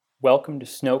Welcome to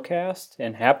Snowcast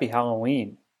and happy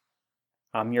Halloween.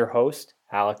 I'm your host,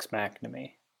 Alex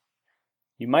McNamee.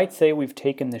 You might say we've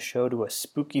taken the show to a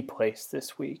spooky place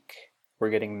this week. We're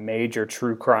getting major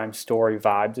true crime story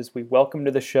vibes as we welcome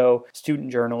to the show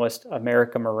student journalist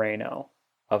America Moreno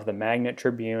of the Magnet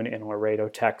Tribune in Laredo,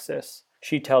 Texas.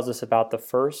 She tells us about the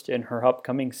first in her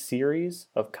upcoming series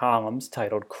of columns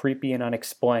titled Creepy and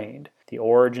Unexplained, the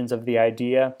origins of the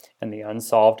idea and the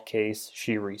unsolved case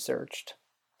she researched.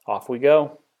 Off we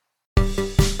go.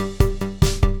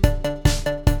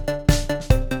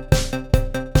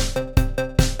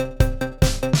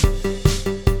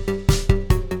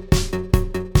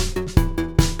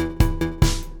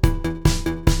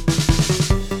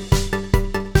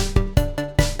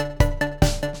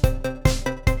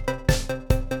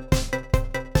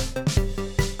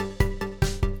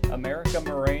 America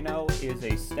Moreno is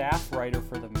a staff writer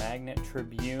for the Magnet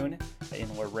Tribune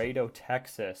in Laredo,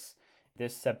 Texas.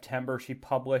 This September, she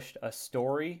published a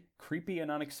story, Creepy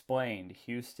and Unexplained,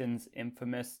 Houston's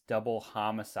infamous double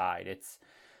homicide. It's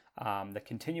the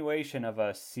continuation of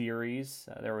a series.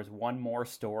 There was one more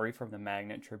story from the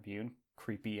Magnet Tribune,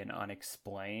 Creepy and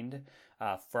Unexplained,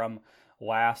 from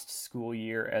last school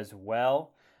year as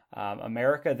well.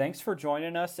 America, thanks for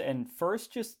joining us. And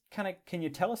first, just can you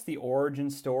tell us the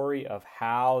origin story of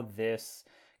how this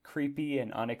Creepy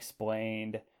and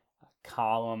Unexplained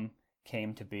column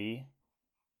came to be?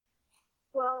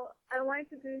 Well, I wanted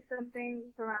to do something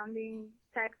surrounding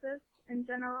Texas in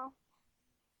general.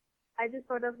 I just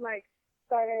sort of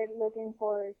started looking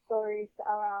for stories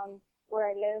around where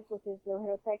I live, which is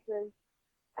Laredo, Texas.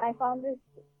 And I found this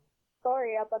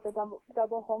story about the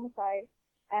double homicide,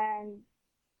 and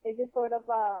it just sort of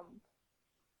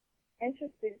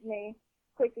interested me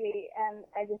quickly, and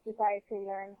I just decided to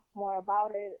learn more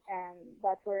about it, and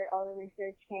that's where all the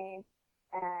research came,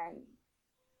 and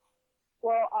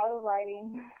all the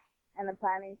writing and the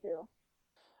planning too.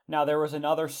 Now, there was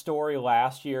another story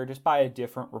last year just by a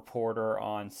different reporter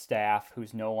on staff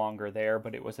who's no longer there,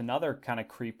 but it was another kind of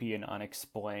creepy and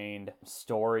unexplained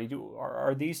story.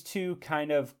 Are these two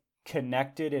kind of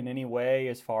connected in any way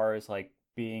as far as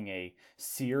being a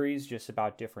series just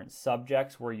about different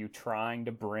subjects? Were you trying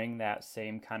to bring that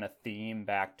same kind of theme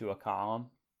back to a column?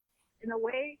 In a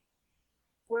way,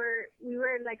 we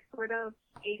were sort of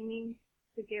aiming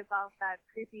to give off that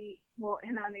creepy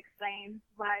and unexplained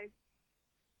vibe.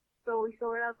 So we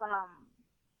sort of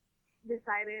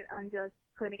decided on just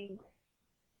putting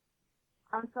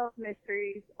unsolved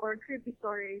mysteries or creepy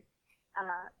stories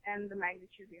in the Magnet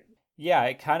Tribune. Yeah,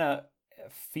 it kind of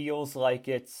feels like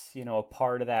it's, a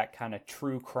part of that kind of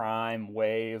true crime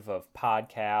wave of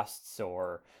podcasts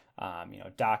or,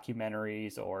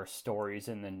 documentaries or stories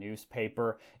in the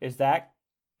newspaper. Is that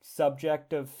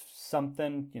subject of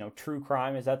something, true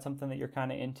crime, is that something that you're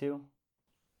kind of into?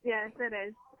 Yes, it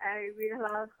is. I read a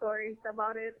lot of stories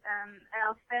about it, and I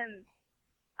often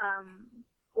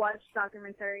watch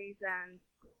documentaries and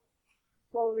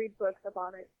read books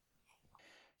about it.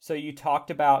 So you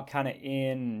talked about kind of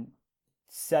in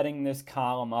setting this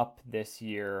column up this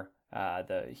year,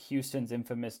 the Houston's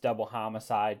infamous double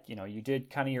homicide, you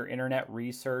did kind of your internet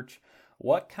research.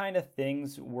 What kind of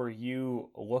things were you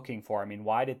looking for? I mean,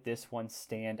 why did this one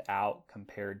stand out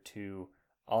compared to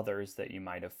others that you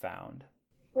might have found?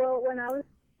 Well, when I was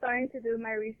starting to do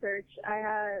my research, I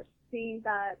had seen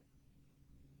that,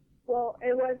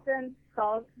 it wasn't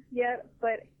solved yet,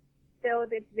 but still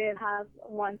they did have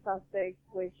one suspect,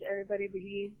 which everybody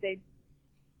believes that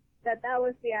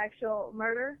was the actual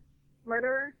murderer.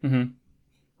 Mm-hmm.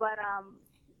 But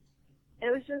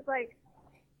it was just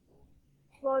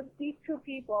these two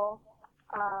people,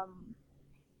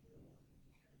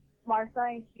 Martha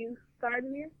and Hugh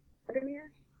Gardner,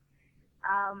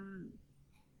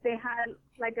 they had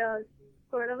a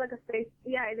sort of a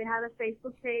they had a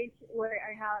Facebook page where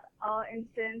I had all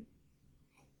instant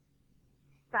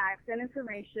facts and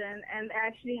information, and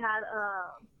actually had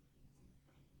a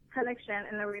connection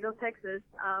in Laredo, Texas,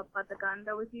 about the gun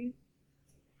that was used.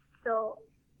 So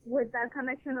with that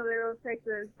connection to Laredo,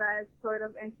 Texas, that sort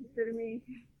of interested me.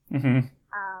 Mm-hmm.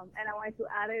 And I wanted to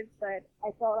add it, but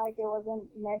I felt like it wasn't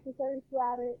necessary to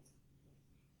add it.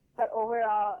 But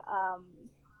overall,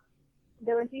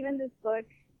 there was even this book.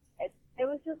 It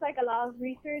was just a lot of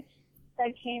research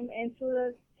that came into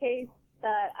the case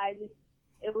that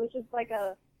it was just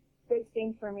a big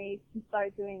thing for me to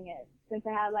start doing it, since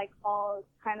I had all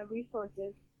kind of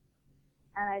resources,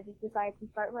 and I just decided to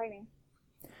start writing.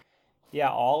 Yeah,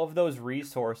 all of those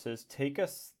resources, take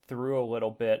us through a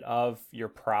little bit of your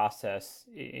process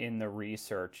in the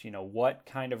research. What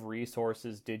kind of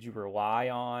resources did you rely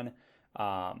on?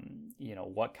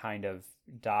 what kind of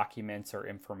documents or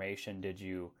information did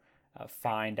you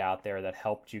find out there that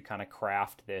helped you kind of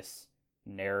craft this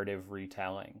narrative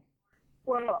retelling?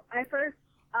 Well, I first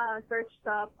searched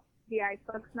up the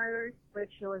Icebox murders,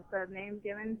 which was the name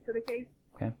given to the case.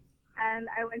 Okay. And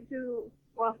I went to,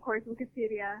 well, of course,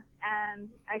 Wikipedia, and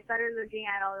I started looking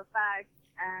at all the facts,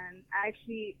 and I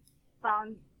actually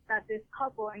found that this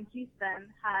couple in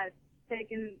Houston had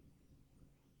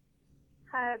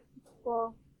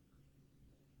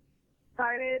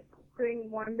started doing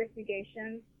more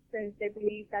investigations since they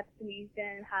believed that police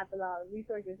didn't have a lot of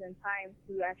resources and time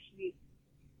to actually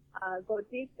go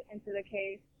deep into the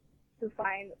case to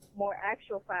find more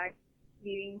actual facts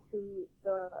leading to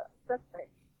the suspect.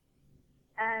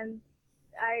 And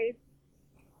I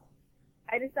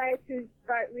decided to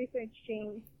start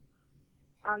researching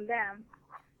on them,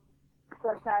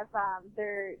 such as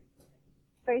their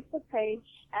Facebook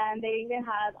page, and they even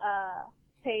had a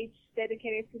page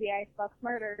dedicated to the Icebox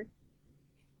murders.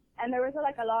 And there was a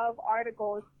lot of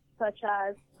articles, such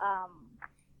as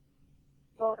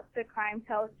The Crime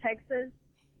Tells Texas,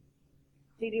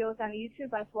 videos on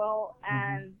YouTube as well,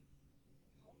 and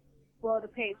the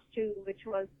page too, which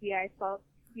was the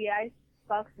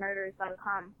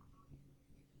IceboxMurders.com,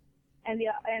 and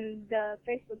the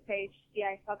Facebook page, the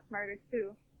Icebox Murders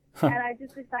too. And I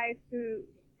just decided to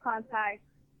contact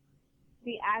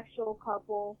the actual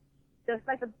couple, just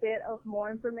a bit of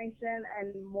more information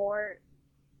and more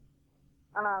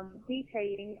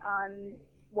detailing on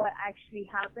what actually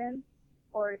happened,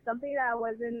 or something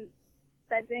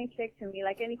that didn't click to me,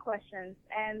 any questions.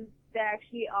 And they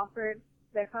actually offered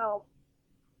their help,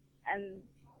 and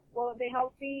they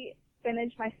helped me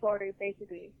finish my story,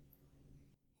 basically.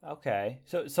 Okay,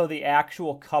 so the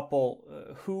actual couple,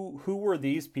 who were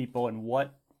these people, and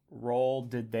what role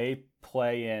did they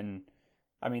play in?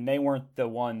 I mean, they weren't the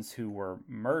ones who were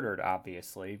murdered,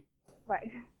 obviously.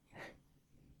 Right.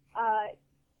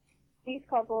 These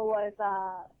couple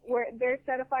they're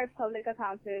certified public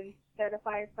accountants,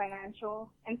 certified financial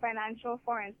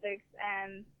forensics,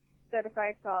 and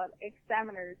certified fraud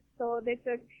examiners. So they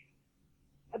took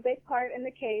a big part in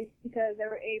the case because they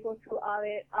were able to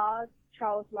audit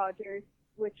Charles Rogers,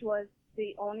 which was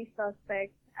the only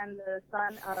suspect and the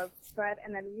son of Fred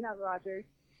and Edwina Rogers.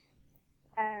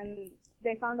 And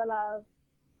they found a lot of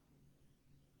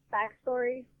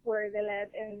backstory where it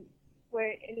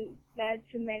led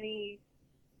to many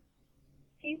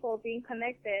people being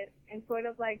connected, and sort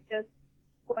of just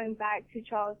going back to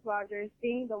Charles Rogers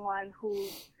being the one who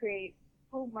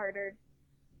murdered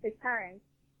his parents.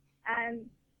 And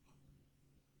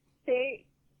they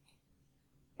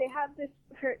have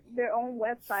their own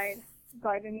website,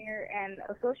 Gardner and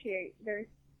Associates,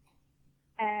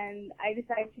 and I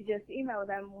decided to just email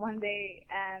them one day,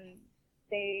 and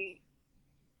they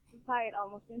replied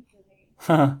almost instantly.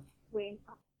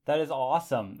 That is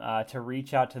awesome to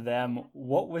reach out to them.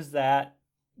 What was that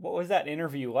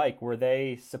interview like? Were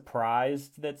they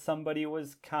surprised that somebody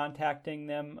was contacting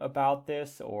them about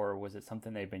this, or was it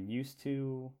something they've been used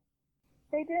to?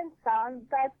 They didn't sound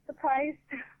that surprised.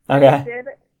 Okay.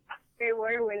 They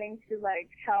were willing to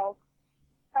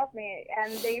help me,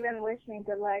 and they even wished me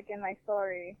good luck in my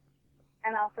story,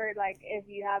 and offered if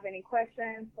you have any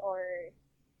questions or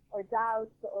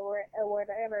doubts or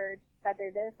whatever, that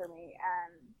they're there for me.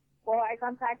 And I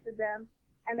contacted them,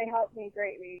 and they helped me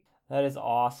greatly. That is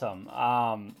awesome.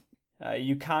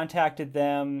 You contacted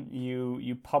them.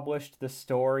 You published the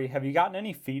story. Have you gotten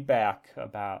any feedback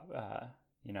about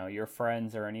your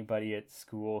friends or anybody at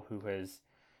school who has,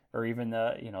 or even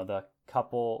the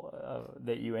couple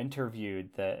that you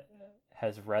interviewed that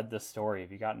has read the story?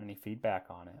 Have you gotten any feedback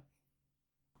on it?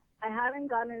 I haven't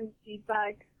gotten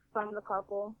feedback from the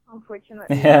couple,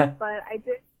 unfortunately. Yeah. But I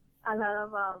did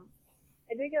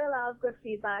get a lot of good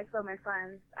feedback from my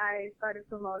friends. I started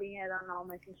promoting it on all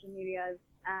my social medias,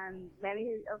 and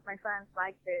many of my friends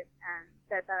liked it and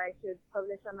said that I should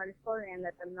publish another story and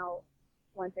let them know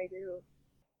once I do.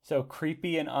 So,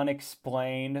 Creepy and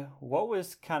Unexplained, what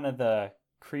was kind of the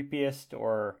creepiest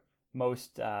or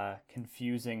most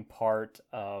confusing part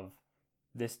of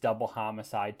this double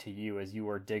homicide to you as you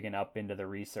were digging up into the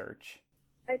research?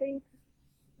 I think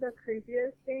the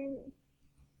creepiest thing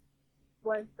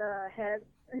was the head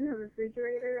in the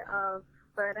refrigerator of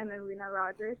Fred and Edwina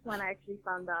Rogers when I actually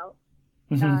found out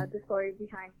the story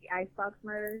behind the Icebox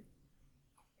murders.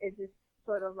 It's just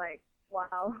sort of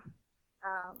wow.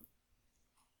 I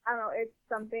don't know, it's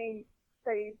something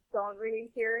that you don't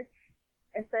really hear,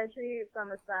 especially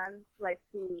from a son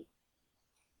to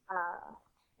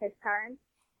his parents.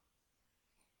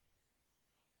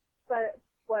 But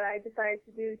what I decided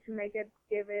to do to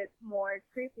give it more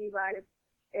creepy vibe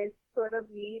is sort of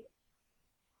lead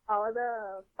all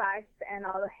the facts and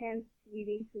all the hints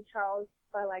leading to Charles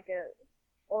by like a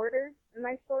order in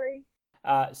my story.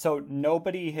 So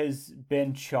nobody has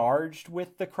been charged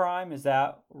with the crime, is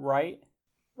that right?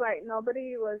 Right,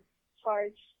 nobody was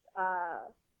charged.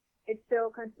 It's still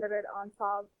considered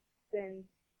unsolved since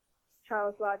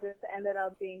Charles Rogers ended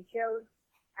up being killed,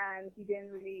 and he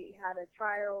didn't really have a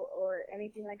trial or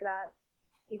anything like that.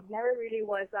 He never really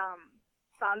was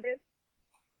founded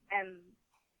and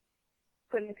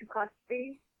put into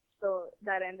custody, so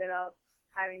that ended up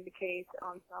having the case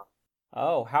unsolved.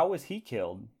 Oh, how was he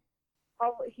killed?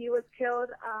 Oh, he was killed.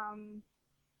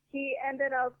 He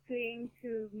ended up fleeing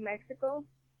to Mexico,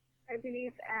 I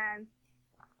believe, and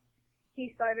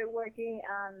he started working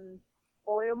on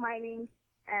oil mining,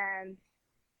 and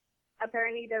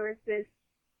apparently there was this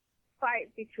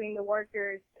fight between the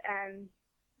workers and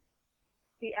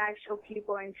the actual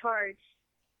people in charge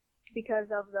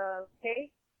because of the pay.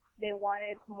 They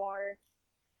wanted more.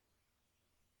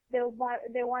 They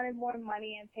wanted more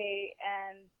money and pay,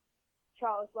 and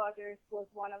Charles Rogers was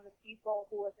one of the people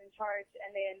who was in charge,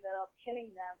 and they ended up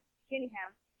killing him,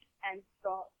 and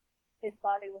so his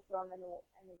body was thrown in the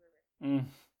river.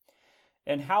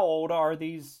 And how old are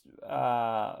these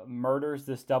murders,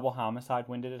 this double homicide?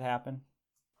 When did it happen?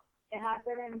 It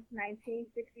happened in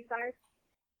 1965.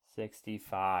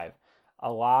 65.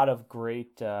 A lot of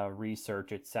great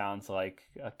research, it sounds like,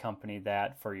 accompanied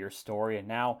that for your story. And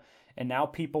now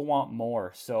people want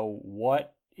more. So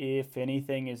what, if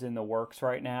anything, is in the works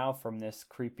right now from this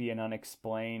creepy and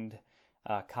unexplained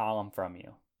column from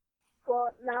you?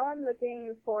 Well, now I'm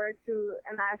looking forward to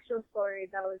an actual story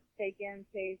that was taken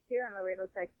place here in Laredo,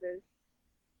 Texas,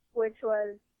 which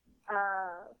was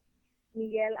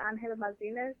Miguel Angel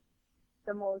Martinez,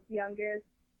 the most youngest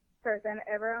person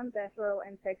ever on death row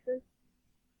in Texas.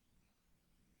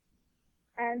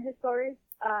 And his story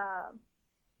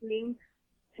linked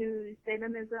to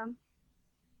Satanism.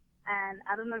 And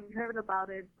I don't know if you've heard about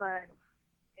it, but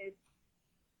it's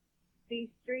these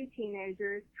three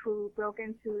teenagers who broke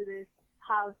into this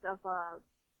house of a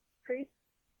priest,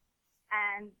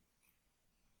 and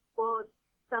well,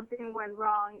 something went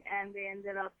wrong, and they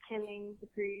ended up killing the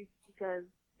priest because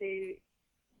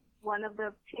one of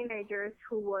the teenagers,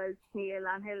 who was Miguel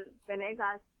Angel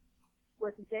Venegas,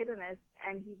 was a Satanist,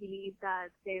 and he believed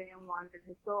that Satan wanted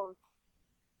his soul,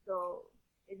 so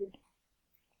it just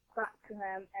got to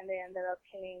him, and they ended up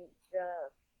killing the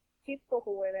people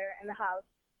who were there in the house.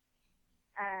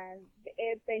 And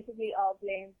it basically all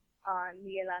blamed on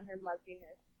Miguel Angel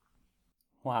Martinez.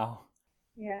 Wow.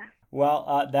 Yeah.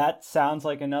 Well, that sounds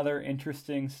like another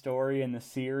interesting story in the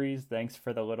series. Thanks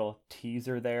for the little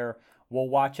teaser there. We'll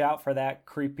watch out for that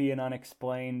creepy and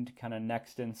unexplained kind of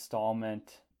next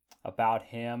installment about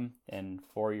him and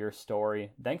for your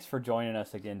story. Thanks for joining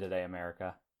us again today,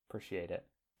 America. Appreciate it.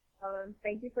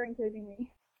 Thank you for including me.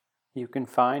 You can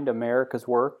find America's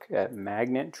work at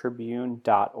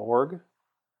magnettribune.org.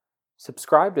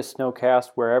 Subscribe to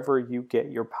Snowcast wherever you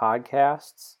get your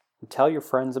podcasts, and tell your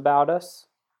friends about us.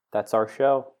 That's our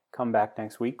show. Come back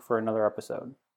next week for another episode.